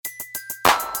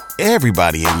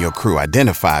Everybody in your crew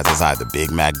identifies as either Big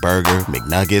Mac Burger,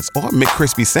 McNuggets, or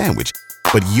McCrispy Sandwich.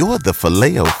 But you're the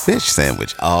Filet-O-Fish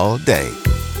Sandwich all day.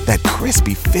 That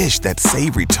crispy fish, that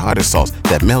savory tartar sauce,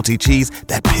 that melty cheese,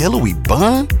 that pillowy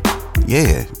bun.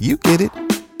 Yeah, you get it.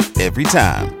 Every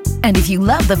time. And if you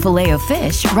love the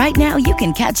Filet-O-Fish, right now you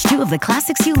can catch two of the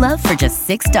classics you love for just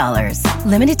 $6.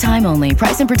 Limited time only.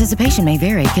 Price and participation may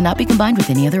vary. Cannot be combined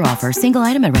with any other offer. Single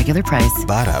item at regular price.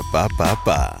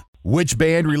 Ba-da-ba-ba-ba. Which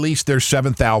band released their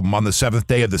 7th album on the 7th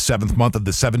day of the 7th month of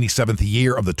the 77th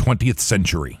year of the 20th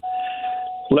century?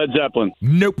 Led Zeppelin.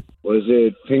 Nope. Was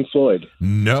it Pink Floyd?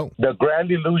 No. The Grand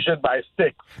Illusion by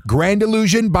Styx. Grand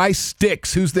Illusion by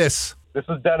Styx. Who's this? This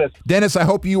is Dennis. Dennis, I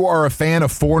hope you are a fan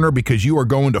of Foreigner because you are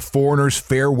going to Foreigner's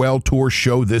farewell tour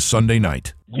show this Sunday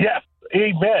night. Yes.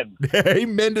 Amen.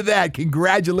 Amen to that.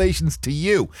 Congratulations to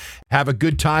you. Have a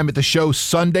good time at the show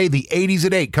Sunday, the 80s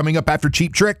at 8, coming up after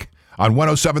Cheap Trick on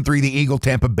 107.3 The Eagle,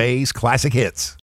 Tampa Bay's Classic Hits.